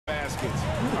buckets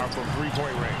are from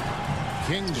three-point range.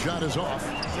 King's shot is off.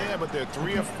 Yeah, but they're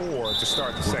 3 of 4 to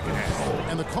start the second half.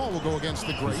 And the call will go against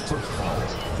the great.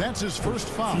 That's his first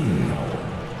foul.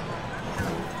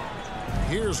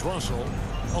 Here's Russell.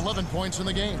 11 points in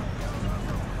the game.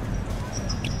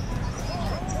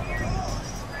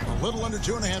 A little under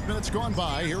 2.5 minutes gone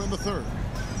by here in the third.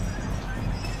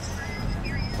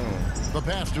 The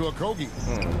pass to K.O.K.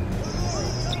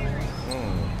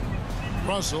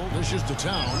 Russell dishes to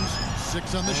Towns.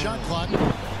 6 on the shot clock.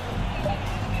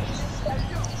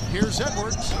 Here's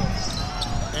Edwards.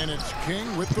 And it's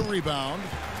King with the rebound.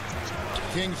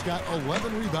 King's got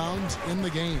 11 rebounds in the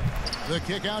game. The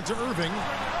kick out to Irving.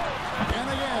 And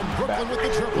again, Brooklyn with the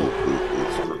triple.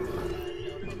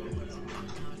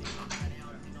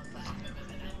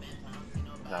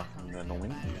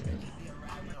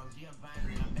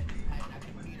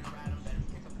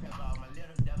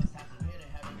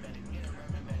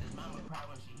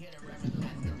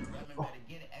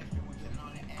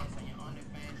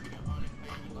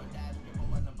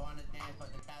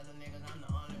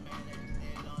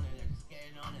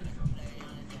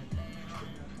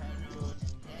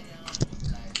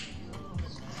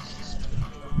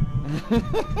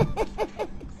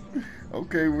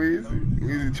 Okay, Weezy.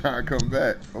 Weezy trying to come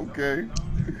back. Okay.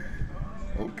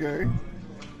 Okay.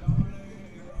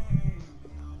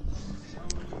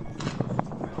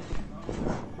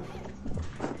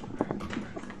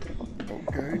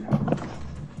 Okay.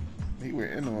 He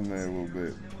went in on that a little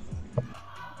bit.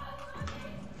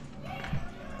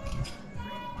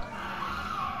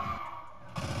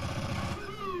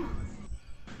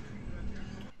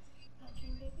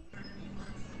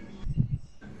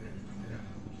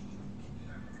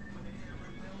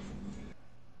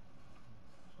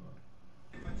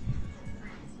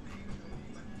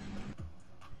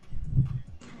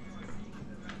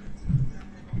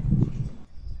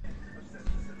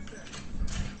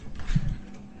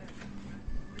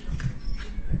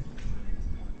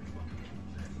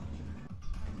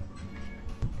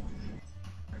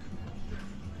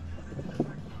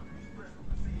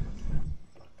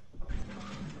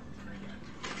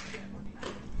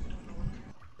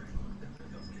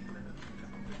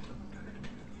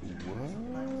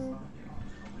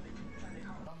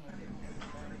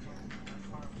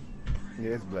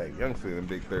 Yeah, it's Black Youngster in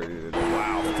Big 30.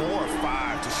 Wow, 4 or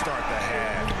 5 to start the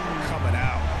half. Coming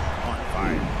out on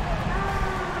fire.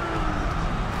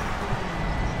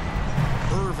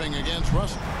 Irving against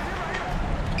Russell.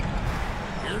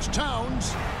 Here's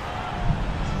Towns.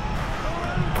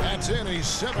 That's in. He's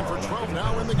 7 for 12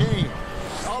 now in the game.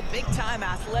 Oh, big-time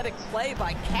athletic play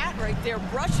by Cat right there.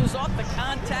 Brushes off the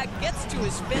contact, gets to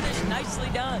his finish. Nicely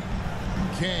done.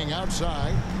 King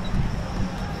outside.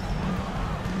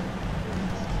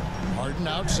 Harden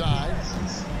outside.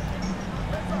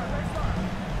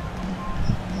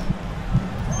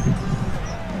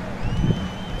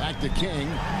 Back to King.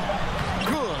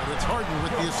 Good. It's Harden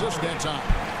with the assist that time.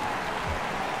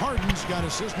 Harden's got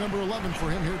assist number 11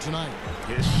 for him here tonight.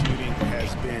 His shooting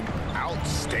has been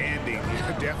outstanding.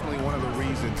 Definitely one of the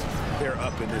reasons they're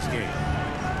up in this game.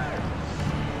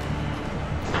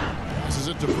 Passes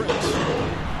it to Prince.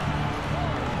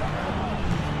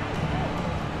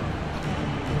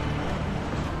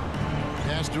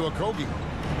 Pass to K.O.K.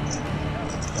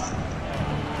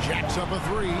 Jacks up a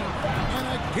 3.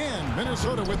 And again,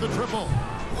 Minnesota with the triple.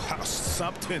 Wow,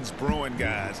 something's brewing,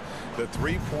 guys. The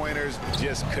three-pointers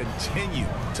just continue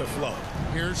to flow.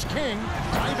 Here's King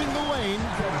driving the lane.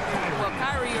 Well,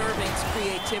 Kyrie Irving's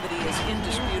creativity is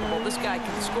indisputable. This guy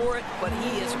can score it, but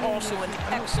he is also an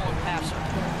excellent passer.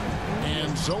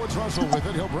 And so it's Russell with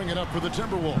it. He'll bring it up for the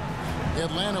Timberwolves.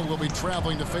 Atlanta will be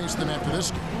traveling to face them after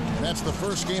this game. That's the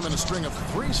first game in a string of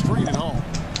 3 straight at home.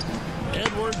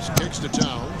 Edwards kicks to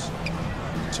Towns.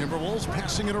 Timberwolves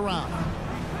passing it around.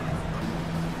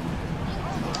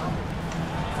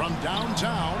 From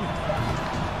downtown,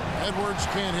 Edwards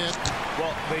can't hit.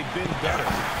 Well, they've been better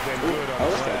than good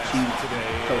on the glass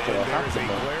today. And there is a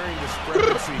glaring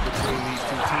discrepancy between these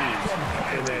two teams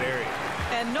in that area.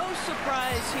 And no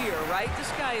surprise here, right?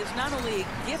 This guy is not only a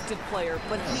gifted player,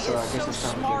 but he is so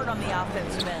smart on the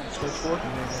offensive end.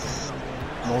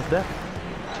 Most definitely.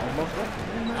 Most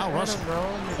definitely. Now Russell,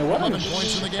 11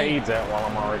 points in the game. Fades that while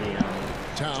I'm already in.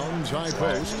 Towns, high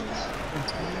post.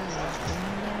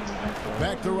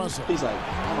 Back to Russell. He's like,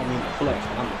 I don't mean to flex,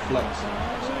 I'm the flex.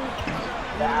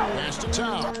 Pass to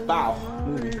Towns. Foul.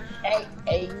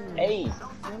 Hey.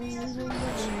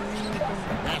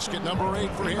 Pass Basket number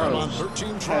 8 for him on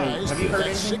 13 tries.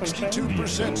 That's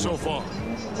 62% so far.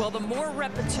 Well, the more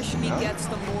repetition he gets,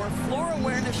 the more floor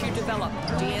awareness you develop.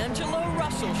 D'Angelo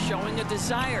Russell showing a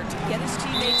desire to get his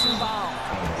teammates involved.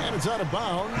 And it's out of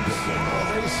bounds.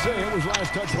 They say it was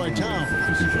last touched by Towns.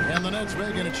 And the Nets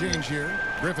making a change here.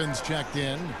 Griffin's checked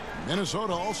in.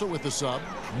 Minnesota also with the sub.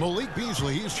 Malik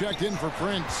Beasley, he's checked in for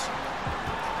Prince.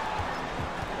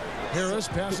 Harris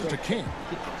passes to King.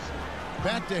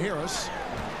 Back to Harris.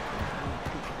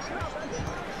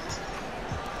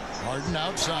 Harden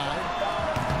outside.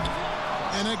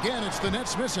 And again, it's the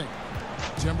Nets missing.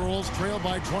 Timberwolves trail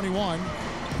by 21.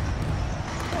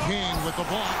 King with the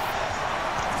block.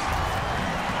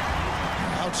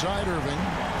 Outside Irving.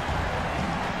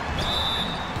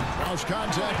 Cross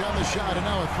contact on the shot, and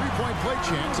now a three-point play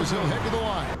chance as he'll head to the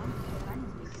line.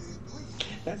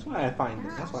 That's why I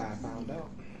found out.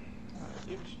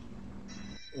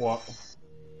 What?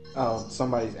 Oh,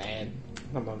 somebody's ad.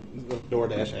 The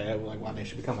DoorDash ad, like why they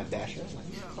should become a dasher. Like,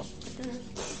 oh, okay.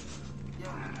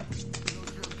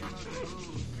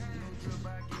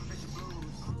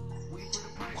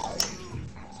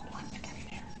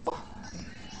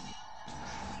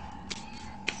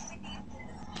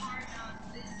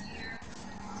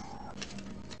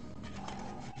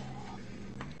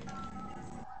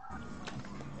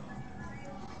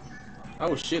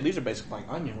 Oh shit, these are basically like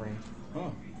onion rings. Huh.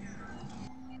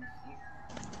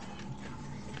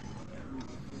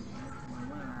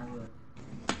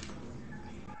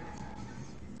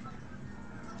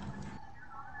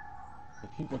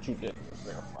 What you get?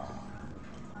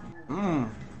 Mmm.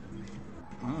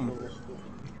 Mmm.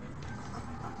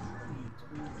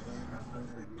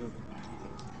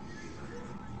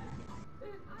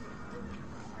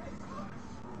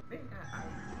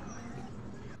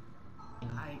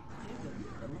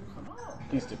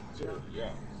 He's the yeah.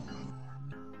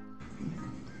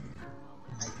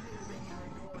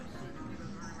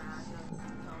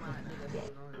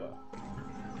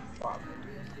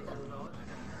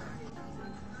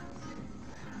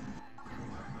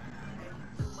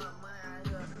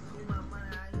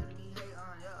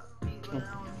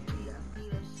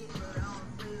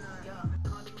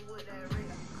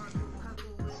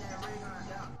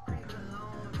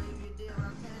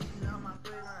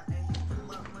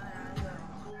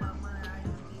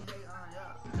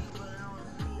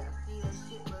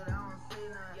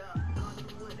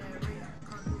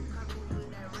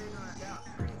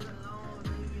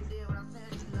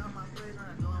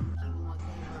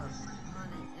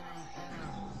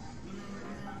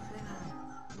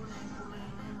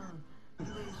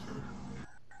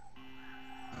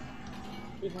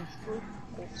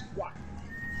 Squat.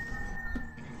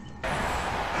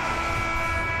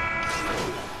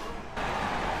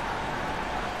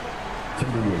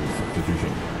 Timberwolves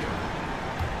substitution.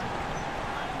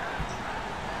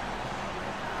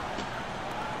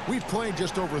 We've played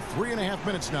just over 3.5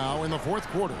 minutes now in the fourth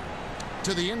quarter.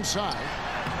 To the inside.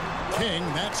 King,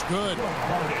 that's good.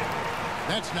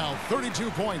 That's now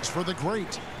 32 points for the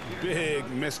great. Big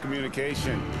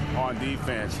miscommunication on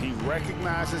defense. He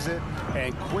recognizes it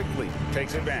and quickly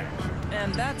takes advantage.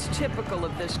 And that's typical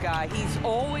of this guy. He's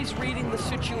always reading the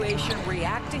situation,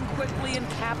 reacting quickly, and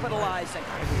capitalizing.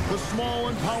 The small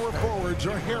and power forwards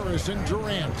are Harris and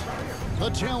Durant.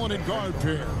 The talented guard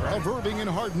pair of Irving and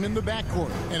Harden in the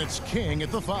backcourt. And it's King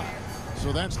at the 5.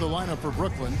 So that's the lineup for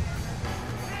Brooklyn.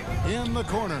 In the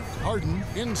corner, Harden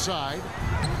inside.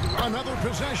 Another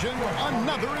possession,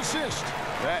 another assist.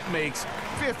 That makes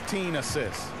 15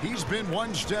 assists. He's been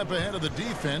one step ahead of the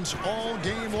defense all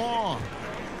game long.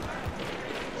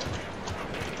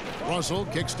 Russell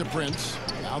kicks to Prince.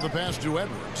 Now the pass to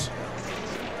Edwards.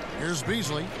 Here's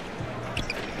Beasley.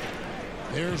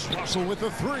 There's Russell with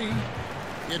the 3.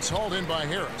 It's hauled in by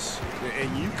Harris.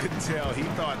 And you could tell he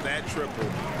thought that triple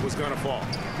was going to fall.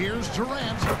 Here's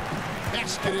Durant.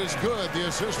 Basket is good. The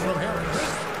assist from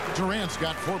Harris. Durant's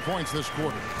got 4 points this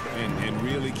quarter. And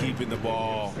really keeping the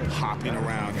ball hopping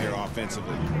around here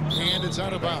offensively. And it's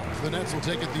out of bounds. The Nets will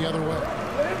take it the other way.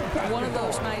 One of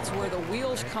those nights where the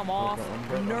wheels come off,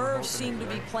 nerves seem to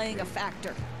be playing a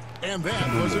factor. And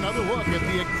that was another look at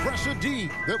the aggressive D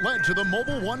that led to the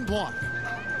mobile 1 block.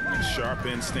 Sharp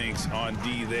instincts on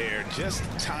D there. Just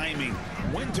timing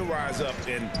when to rise up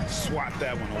and swat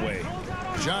that one away.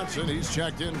 Johnson, he's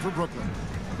checked in for Brooklyn.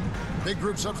 Big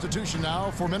group substitution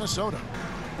now for Minnesota.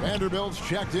 Vanderbilt's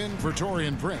checked in for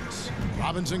Taurean Prince.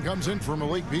 Robinson comes in for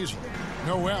Malik Beasley.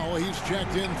 Noel, he's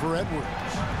checked in for Edwards.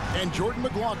 And Jordan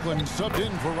McLaughlin subbed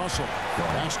in for Russell. The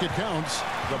basket counts.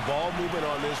 The ball movement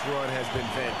on this run has been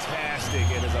fantastic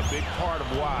and is a big part of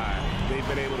why they've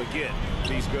been able to get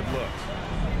these good looks.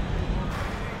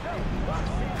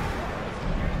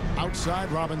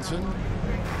 Outside Robinson.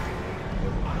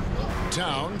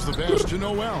 Towns, the pass to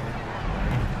Noel.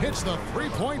 Hits the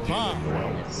three-point bomb.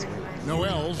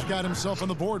 Noel's got himself on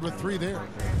the board with 3 there.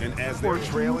 And as they're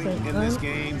trailing in this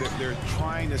game, they're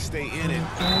trying to stay in it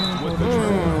with the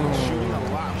trail, shooting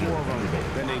a lot more of them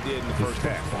than they did in the first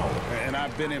half. And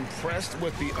I've been impressed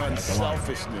with the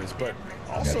unselfishness, but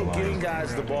also getting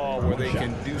guys the ball where they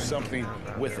can do something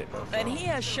with it. And he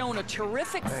has shown a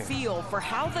terrific feel for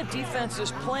how the defense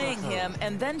is playing him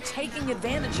and then taking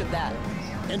advantage of that.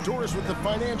 Indoors with the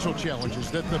financial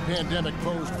challenges that the pandemic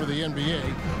posed for the NBA,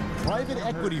 private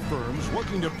equity firms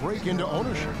looking to break into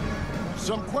ownership.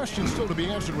 Some questions still to be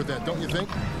answered with that, don't you think?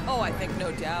 Oh, I think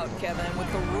no doubt, Kevin.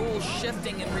 With the rules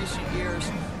shifting in recent years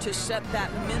to set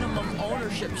that minimum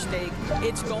ownership stake,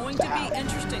 it's going to be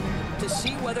interesting to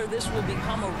see whether this will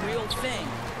become a real thing.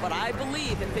 But I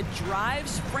believe if it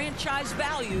drives franchise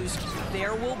values,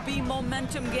 there will be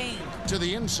momentum gained. To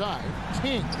the inside,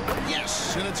 King.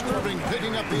 Yes, and it's Irving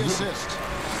picking up the assist.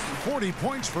 40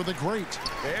 points for the great.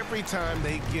 Every time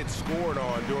they get scored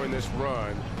on during this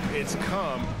run, it's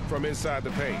come from inside the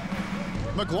paint.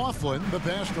 McLaughlin, the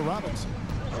pass to Robinson.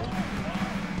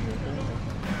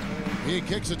 He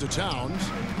kicks it to Towns.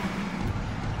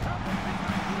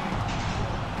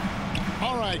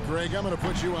 All right, Greg, I'm going to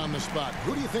put you on the spot.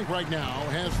 Who do you think right now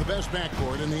has the best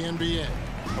backcourt in the NBA?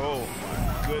 Oh,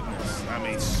 my goodness. I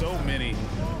mean, so many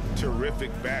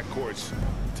terrific backcourts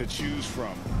to choose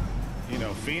from. You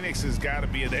know, Phoenix has got to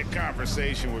be in that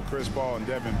conversation with Chris Paul and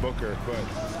Devin Booker. But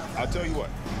I'll tell you what,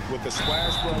 with the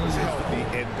Splash Brothers healthy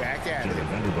and back at it,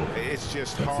 it's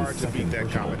just hard to beat that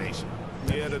combination.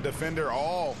 Yeah, the defender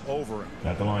all over him.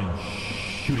 At the line,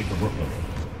 shooting for Brooklyn.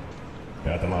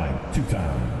 At the line, 2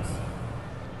 times.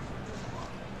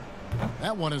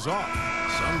 That one is off.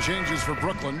 Some changes for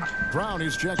Brooklyn. Brown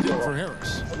is checked in for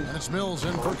Harris. And it's Mills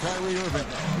in for Kyrie Irving.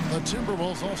 The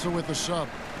Timberwolves also with the sub.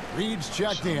 Reed's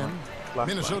checked in.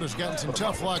 Minnesota's gotten some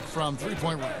tough luck from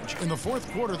three-point range. In the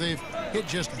fourth quarter, they've hit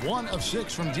just 1 of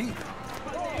 6 from deep.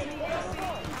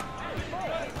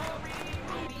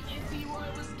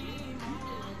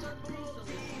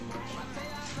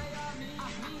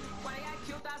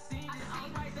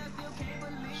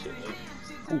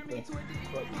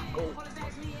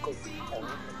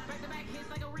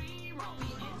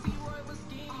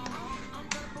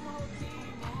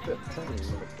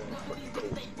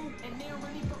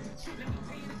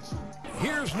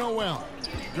 Here's Noel,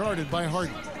 guarded by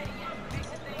Harden.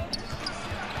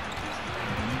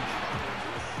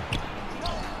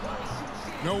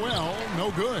 Noel,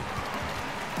 no good.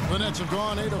 The Nets have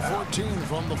gone 8 of 14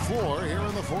 from the floor here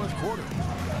in the fourth quarter.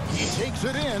 He takes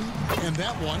it in, and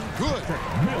that one good.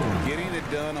 Getting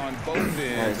it done on both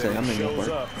ends, and it shows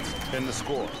up in the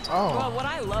score. Oh. Well, what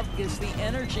I love is the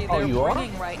energy they're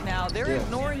bringing right now. They're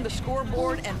ignoring the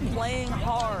scoreboard and playing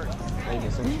hard.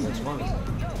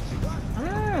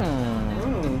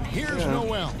 Here's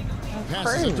Noel.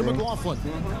 Passes it to McLaughlin.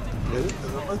 It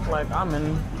looks like I'm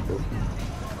in.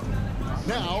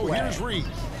 Now, here's Reed.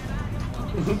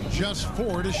 Just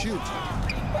 4 to shoot.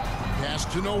 Pass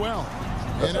to Noel.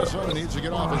 Minnesota needs to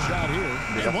get off a shot here.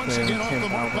 And once again, off the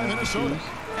mark by Minnesota.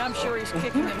 I'm sure he's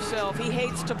kicking himself. He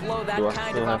hates to blow that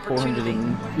kind of opportunity.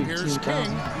 Here's King.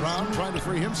 Brown trying to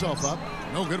free himself up.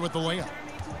 No good with the layup.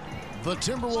 The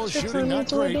Timberwolves shooting not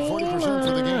great. 40%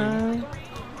 for the game.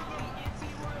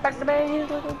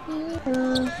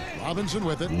 Robinson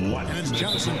with it. And it's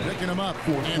Johnson picking him up.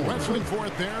 And wrestling for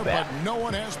it there, but no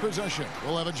one has possession.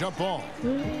 We'll have a jump ball.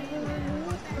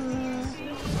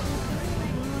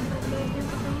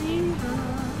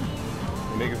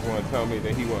 Niggas want to tell me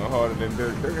that he went harder than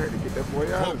Dirk. Dirk had to get that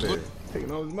boy out of there,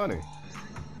 taking all his money.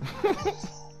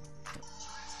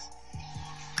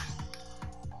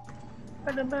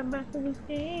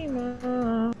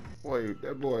 Boy,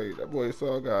 that boy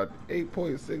saw got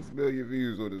 8.6 million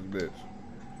views on this bitch.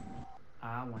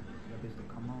 I want that bitch to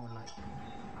come on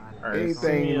like.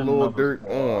 Anything Lil Durk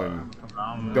on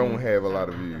don't have a lot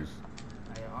of views,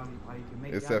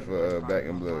 except for Back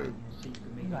in Blood.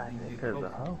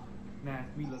 Now,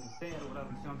 if me looking sad or whatever,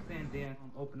 you see what I'm saying? Then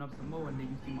open up some more, and then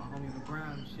you see my homie on the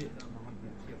ground and shit. My homie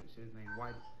got killed. Shit, his name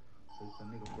White. So some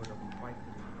nigga put up in White,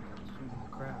 shooting in the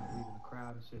crowd, leaving the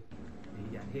crowd and shit. And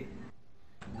he got hit.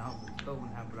 And I was in the store when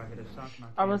it happened, I hit a shot.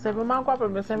 I'm gonna say for my guapa,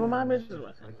 but say for my bitch.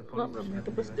 Like the police shot me, I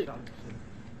shot and shit.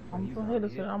 I'm gonna hit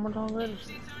this shit. I'm gonna hit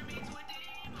this shit.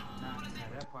 Nah,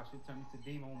 that part shit turned me to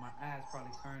demon when my eyes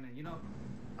probably turning, you know?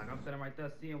 Like I'm sitting right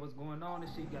there seeing what's going on and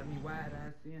shit got me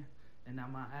wide-eyed seeing. And now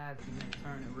my eyes begin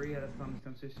turning red or something.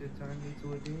 Some shit turned me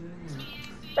to a demon.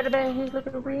 Better bet he's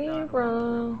looking real,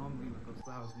 bro.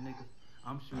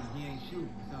 I'm shooting, he ain't shooting. You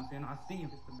see what I'm saying? I see him.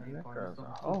 It's the main part of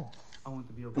something. Oh. I want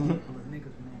to be a room full of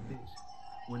niggas in that bitch.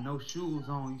 With no shoes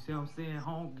on, you see what I'm saying?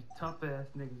 Home, tough ass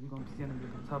niggas. You gonna be seeing them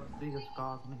looking tough, cigar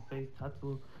scars on their face,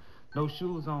 tattoo. No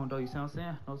shoes on though, you see what I'm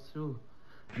saying? No shoes.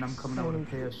 And I'm coming out with a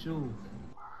pair of shoes.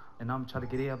 And I'm trying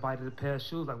to get everybody to the pair of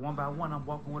shoes. Like one by one, I'm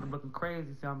walking with them looking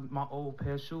crazy. See, I'm my old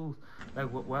pair of shoes.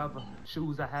 Like whatever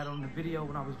shoes I had on the video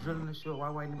when I was drilling and shit. Why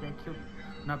waiting to get killed?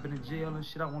 And I've been in jail and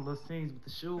shit. I want little scenes with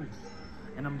the shoes.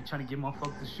 And I'm trying to get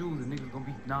motherfuckers the shoes. And niggas gonna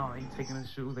be, nah, I ain't taking the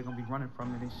shoes. They gonna be running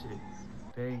from it and shit.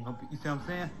 They ain't gonna be, you see what I'm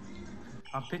saying?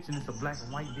 I'm picturing this a black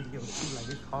and white video too. Like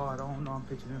it's hard. I don't know. I'm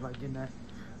picturing it like getting that.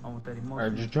 I want that emotion.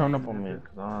 Alright, just join up on me.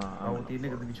 I want these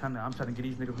niggas to be trying to, I'm trying to get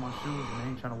these niggas my shoes and they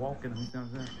ain't trying to walk in them. You see what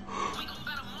I'm saying?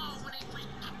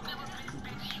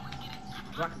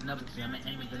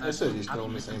 They said you stole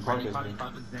me same pockets, man.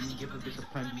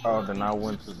 Oh, then I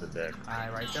went to the deck.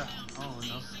 Alright, right there. Oh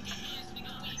no.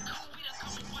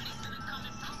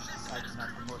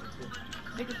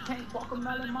 Niggas can't walk a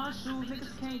mile in my shoes.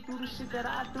 Niggas can't do the shit that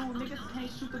I do. Niggas can't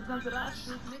shoot the guns that I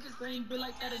shoot. Niggas ain't been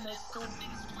like that in that school.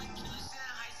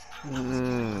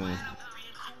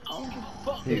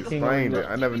 He explained it.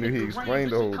 I never knew he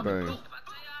explained the whole thing.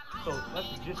 So that's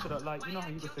the gist of the, like, you know how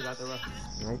you can figure out the rest.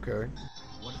 Okay.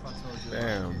 What if I told you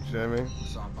Damn, Jimmy.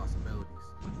 saw possibilities?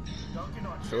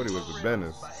 Shorty was a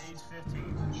business. By age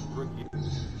 15, rookie.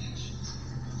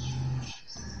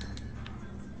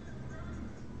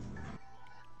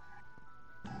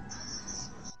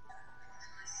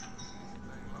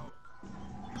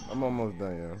 I'm almost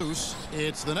done, yo.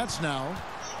 It's the Nets now.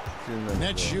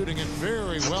 Nets shooting it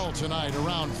very well tonight,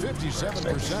 around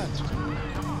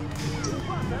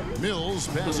 57%. Mills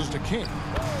passes to King.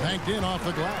 Banked in off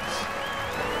the glass.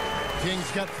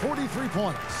 King's got 43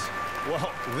 points.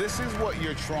 Well, this is what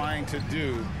you're trying to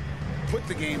do. Put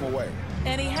the game away.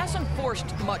 And he hasn't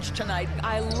forced much tonight.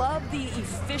 I love the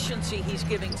efficiency he's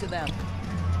giving to them.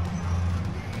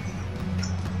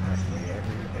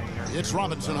 It's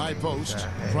Robinson, high post.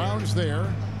 Brown's there.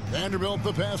 Vanderbilt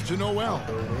the pass to Noel.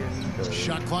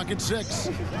 Shot clock at 6.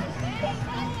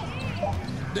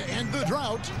 To end the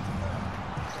drought.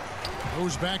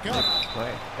 Goes back up.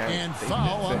 And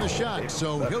foul on the shot,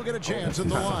 so he'll get a chance at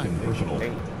the line.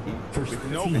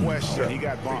 No question, he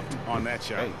got bumped on that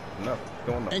shot.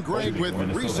 And Greg, with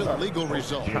recent legal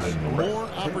results, more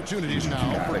opportunities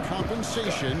now for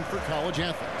compensation for college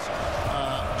athletes.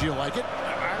 Do you like it?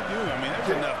 I do. I mean,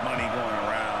 there's enough money going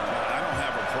around. I don't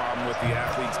have a problem with the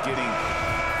athletes getting...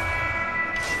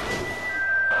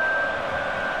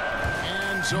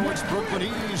 And so it's Brooklyn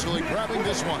easily grabbing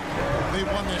this one. They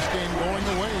won this game going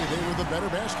away. They were the better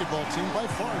basketball team by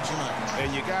far tonight.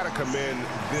 And you got to commend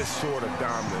this sort of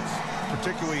dominance,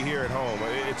 particularly here at home.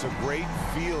 It's a great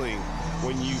feeling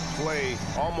when you play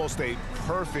almost a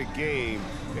perfect game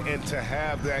and to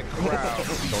have that crowd.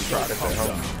 Don't try to say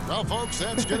home. Well, folks,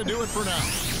 that's going to do it for now.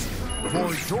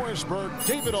 For Doris Berg,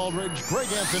 David Aldridge, Greg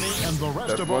Anthony, and the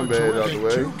rest of our terrific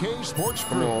 2K Sports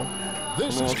crew,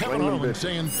 this is Kevin Harlan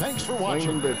saying thanks for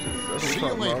watching. That's what See I'm you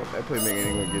talking later. about. That playmaker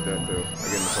ain't gonna get that too. I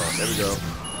get in the car. There we go.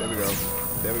 There we go.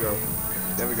 There we go.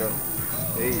 There we go.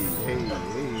 Hey, hey,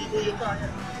 hey.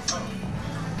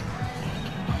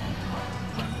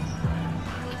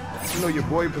 You know your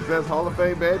boy possessed Hall of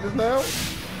Fame badges now?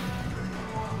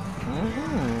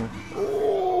 Mm-hmm.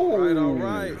 Oh. All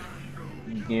right.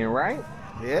 You getting right?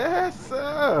 Yes,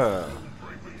 sir.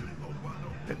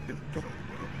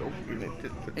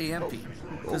 Hey, MP,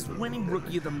 does winning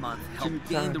Rookie of the Month help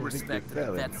gain the respect of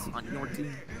the vets on your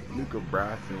team? Luca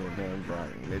Bryson and Dan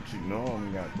Bryant. Let you know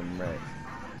I'm got them racks.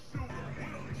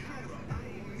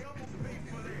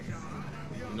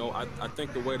 You know, I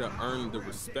think the way to earn the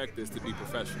respect is to be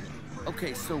professional.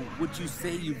 Okay, so would you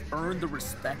say you've earned the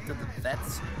respect of the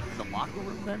vets in the locker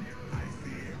room then?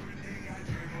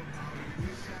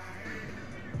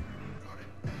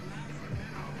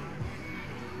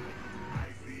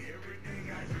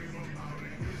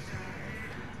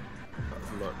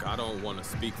 Look, I don't want to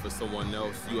speak for someone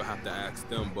else. You'll have to ask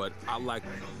them, but I like...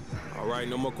 All right,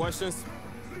 no more questions?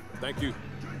 Thank you.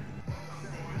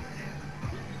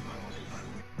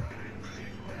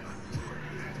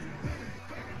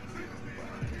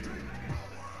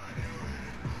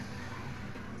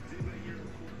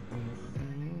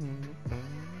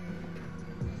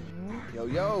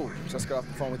 Yo, just got off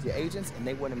the phone with your agents, and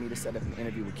they wanted me to set up an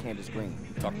interview with Candace Green.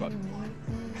 Talk about it.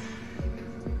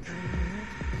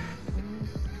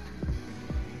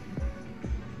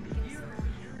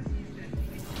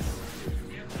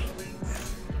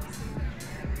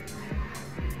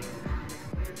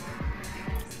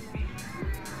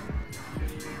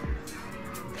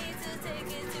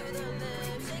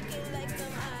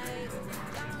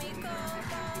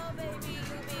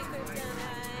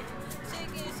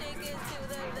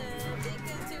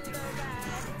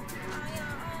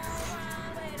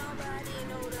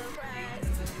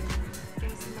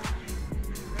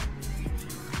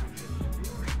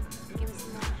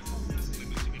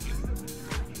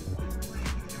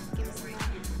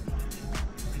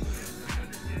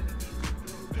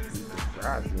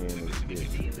 I see in this bitch.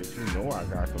 Bitch, you know I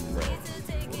got some rest.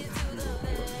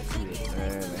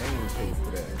 Man, I ain't paid for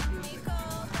that.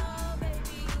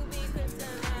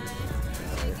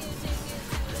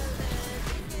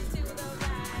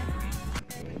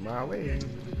 Right. My way.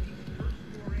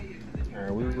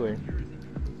 Alright, we win.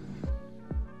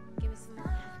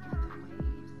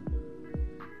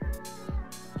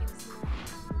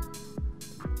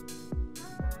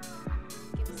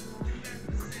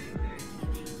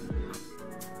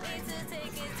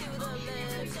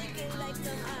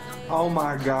 Oh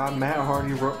my god, Matt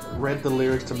Hardy read the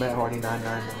lyrics to Matt Hardy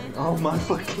 999. Oh my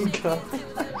fucking god.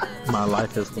 My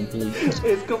life is complete.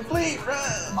 It's complete, bro.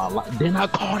 My life. Didn't I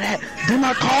call that? Didn't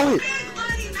I call it?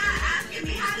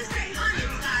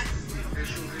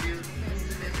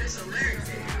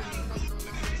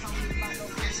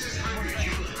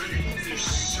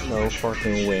 No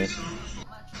fucking way.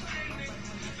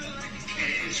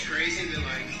 It's crazy that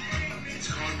like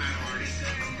it's called Matt Hardy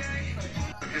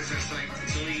because that's like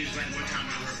it's only used like one time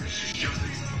in a reference, just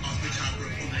jumping off the top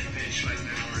rope on that bitch like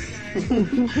Matt Hardy.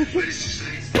 But it's just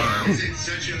like it's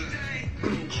such a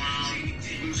wild,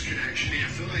 loose connection. And I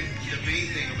feel like the main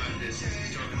thing about this is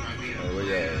he's talking about being a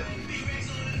player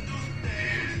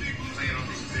and playing all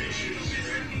these big shoes,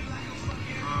 right?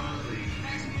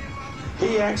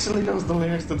 He actually knows the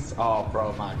lyrics to this. Oh,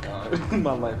 bro, my god.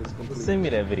 My life is complete. Send me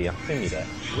that video. Send me that.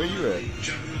 Where you at?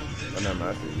 Oh, no,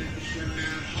 I see you.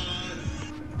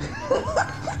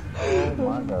 Oh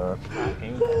my god.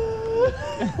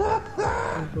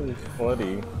 It's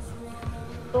funny.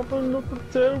 Something looking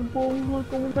terrible.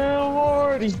 Look on Matt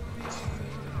Hardy.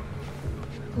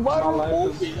 Why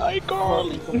don't be like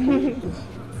Carly?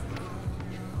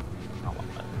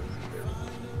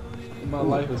 My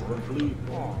life is complete.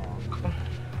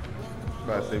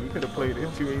 But I said we could have played in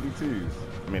 282s.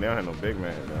 I mean, they don't have no big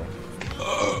man though.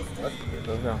 Let's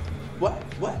go. What?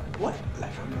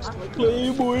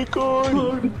 Playboy card.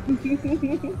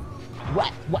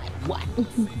 What?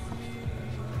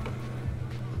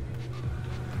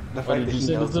 The fact that you he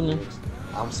send knows it to me?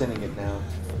 I'm sending it now.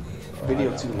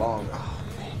 Video too long. Oh,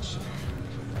 bitch.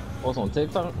 What's on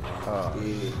TikTok? Oh,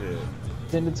 shit.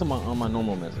 Send it to my on my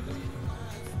normal messages.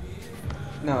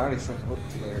 No, I already sent it.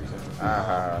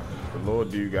 The little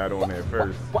dude got on there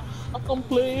first. What? I'm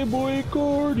Playboy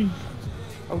Cardi.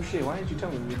 Oh shit, why didn't you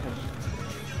tell me we had?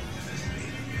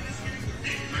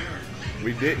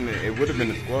 We didn't. It would have been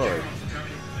the squad.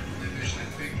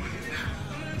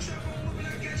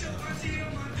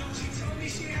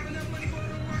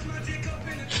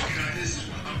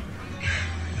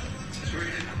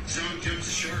 Someone jumps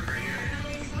the shark right here.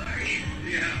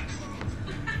 Yeah.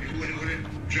 Would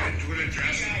have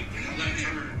dressed left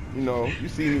turn. You know, you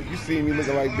see me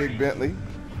looking like Big Bentley.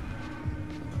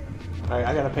 Alright,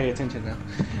 I gotta pay attention now.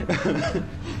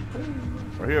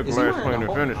 Right here, glass playing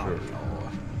the finisher.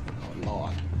 Oh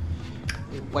lord.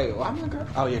 Wait, well, I'm not gonna.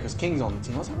 Oh yeah, because King's on the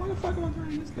team. I was like, why the fuck am I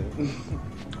trying this dude?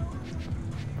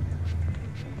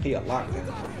 He a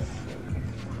lockdown.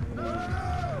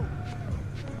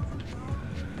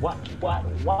 What?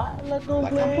 Let's go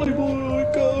like I'm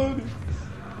Playboy Cardi.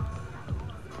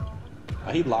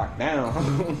 Oh, he locked down.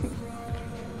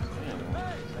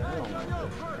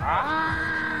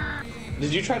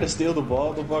 Did you try to steal the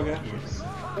ball, the bugger?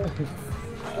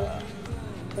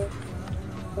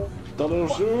 Don't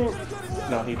shoot.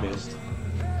 No, he missed.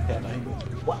 Yeah, no, he missed.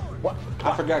 What?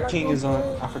 I forgot King is on.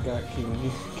 I forgot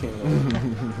King.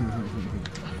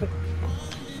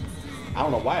 I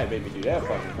don't know why it made me do that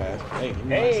fucking fast.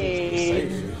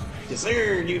 Hey, yes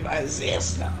sir, you my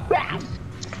sister.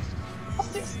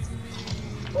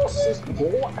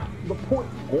 The point,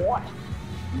 boy.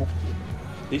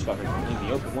 These fuckers in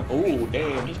the open one. Oh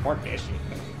damn, he sparked that shit.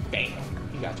 Damn,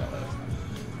 he got y'all ass.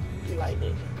 You like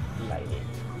it.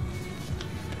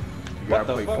 You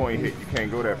gotta play point hit. You can't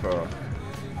go that far.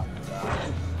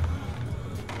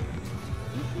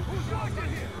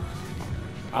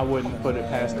 I wouldn't put it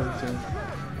past them too.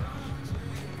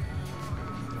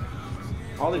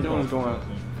 All he doing is going.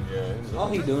 All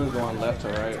he doing is going left to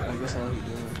right. I guess all he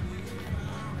doing.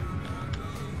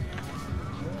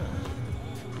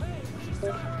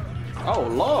 Oh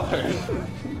lord!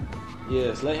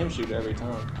 Yes, let him shoot every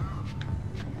time.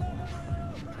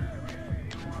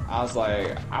 I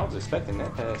was expecting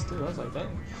that pass too. I was like,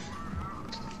 dang.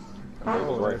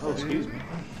 Oh, excuse me.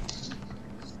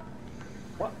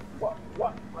 What?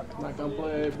 Like I'm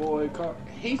Playboy Cardi.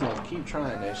 He's gonna keep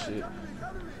trying that shit.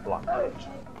 Block.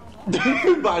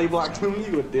 Body blocked him.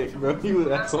 You a dick, bro. You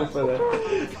an asshole for that.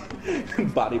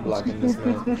 Body blocking this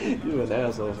man. You an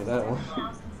asshole for that one.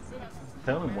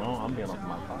 Tell him, well, I'm being off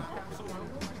my pocket.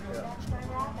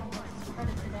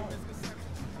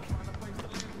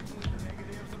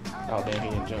 Oh damn, he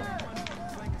didn't jump.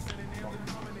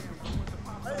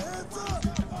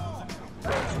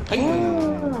 Hey.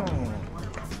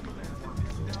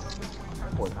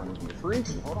 Boy, trying to be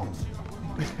freaky. Hold on.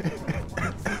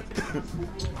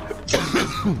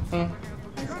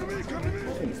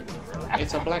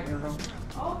 It's a black girl.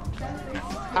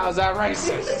 How's that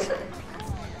racist?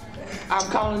 I'm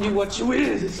calling you what you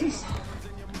is.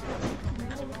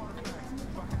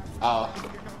 Oh.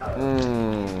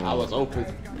 I was open.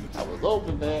 I was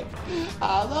open, man.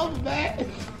 I was open,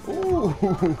 man. Ooh.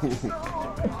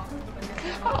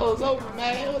 I was open,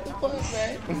 man. What the fuck,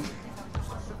 man?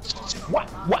 What?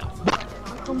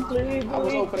 I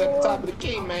was open at the top of the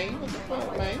key, man. What the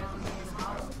fuck, man?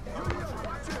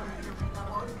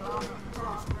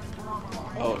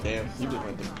 Oh, damn. You just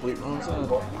went the complete wrong side.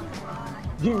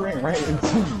 You ran right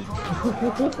into me.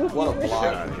 What a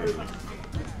block.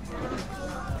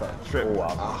 Trip.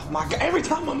 Oh, my God. Every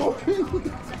time I'm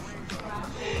open,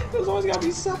 there's always got to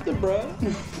be something, bro.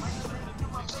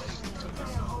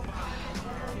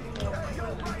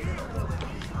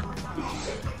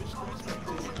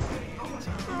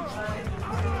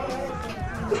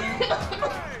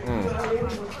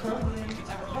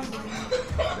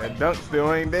 That dunk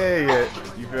still ain't there yet.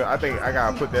 You feel? I think I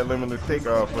gotta put that limitless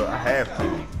takeoff, but I have to.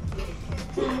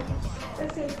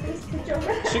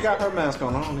 She got her mask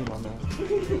on. I don't need my mask.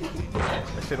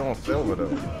 That shit on silver though.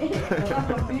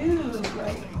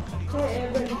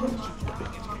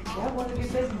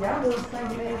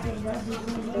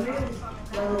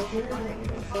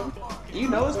 You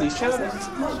know it's these challenges.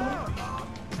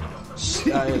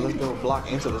 Alright, let's go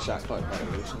block into the shot clock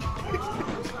violation.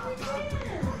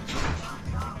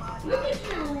 Look at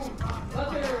you,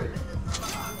 other.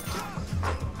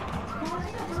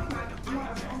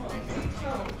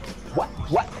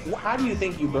 What? How do you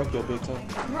think you broke your big toe?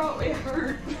 Bro, it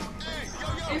hurt.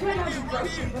 It might not be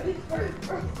broken, but it hurt,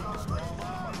 bro.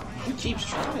 He keeps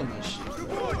trying this shit.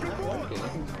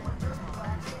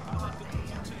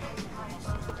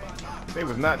 They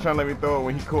was not trying to let me throw it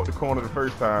when he caught the corner the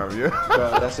first time, yeah?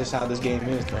 Bro, that's just how this game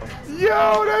is, though.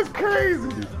 Yo, that's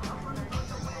crazy!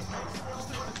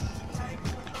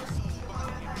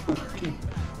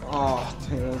 Oh,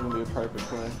 damn, that's gonna be a perfect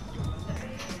play.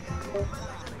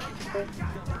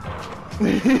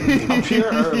 I'm here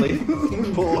early.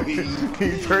 Boy.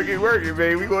 He's turkey working,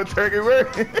 baby. We going turkey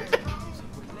working.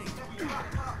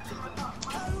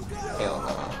 Hell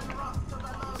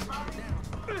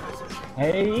no.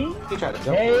 Hey. He tried to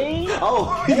jump. Hey.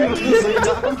 Oh, he did it at the same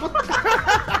time.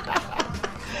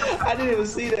 I didn't even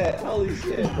see that. Holy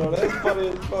shit, bro. That's funny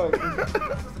as fuck.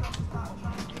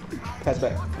 Pass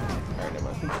back. Alright, never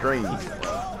mind. Green.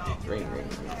 Green.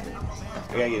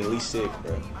 I gotta get at least 6,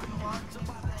 bro.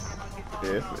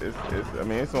 It's I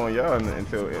mean, it's on y'all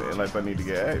unless I need to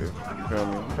get active. You feel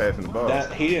me? I'm passing the ball.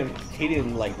 That he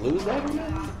didn't like lose that or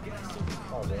nothing?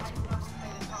 Oh, man.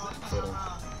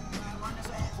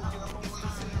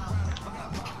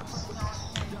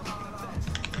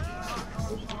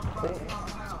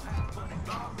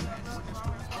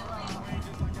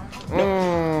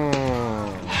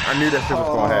 I knew that shit was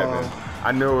gonna happen.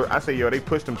 I knew. I said, yo, they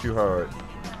pushed him too hard.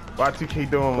 Why 2K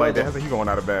doing like that? I said, he going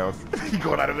out of bounds. He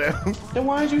going out of bounds. Then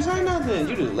why didn't you say nothing?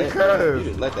 You just let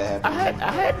that happen.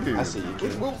 I had to. I see you.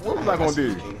 What was I gonna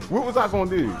do? What was I gonna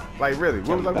do? Like really?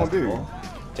 What was I gonna do?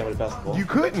 Tell me the basketball. You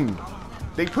couldn't.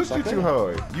 They pushed you too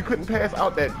hard. You couldn't pass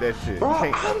out that shit. Bro,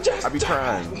 I'm just I be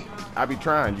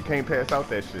trying. You can't pass out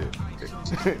that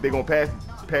shit. They gonna pass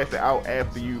it out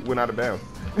after you went out of bounds.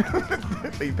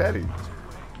 They petty.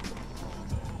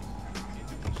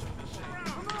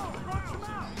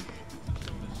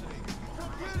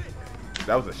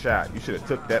 That was a shot. You should have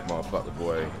took that motherfucker,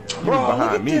 boy. You was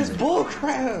behind me. This bull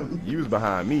crap. You was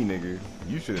behind me, nigga.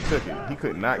 You should have took it. He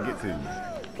could not get to you.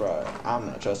 Bro, I'm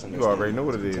not trusting this. You already know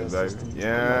what it is, baby.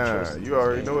 Yeah, you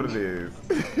already know what it is.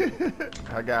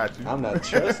 I got you. I'm not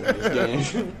trusting this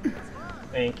game.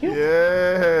 Thank you.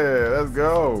 Yeah, let's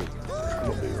go. I'm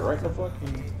gonna be right the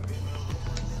fucking.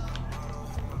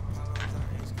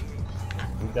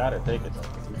 We gotta take it, though.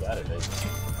 We gotta take it.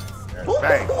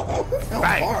 Bang. How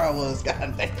far I was,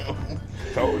 goddamn.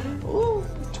 Told you.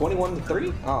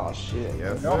 21-3? Oh shit.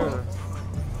 Yes, sir.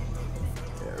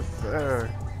 Yes, sir.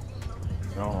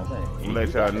 I'm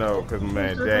let y'all know because my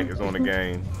man Jack is on the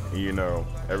game. And, you know,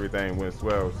 everything went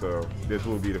swell, so this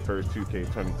will be the first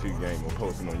 2K22 game we're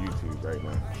posting on YouTube right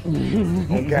now.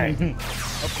 Okay.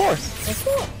 Of course.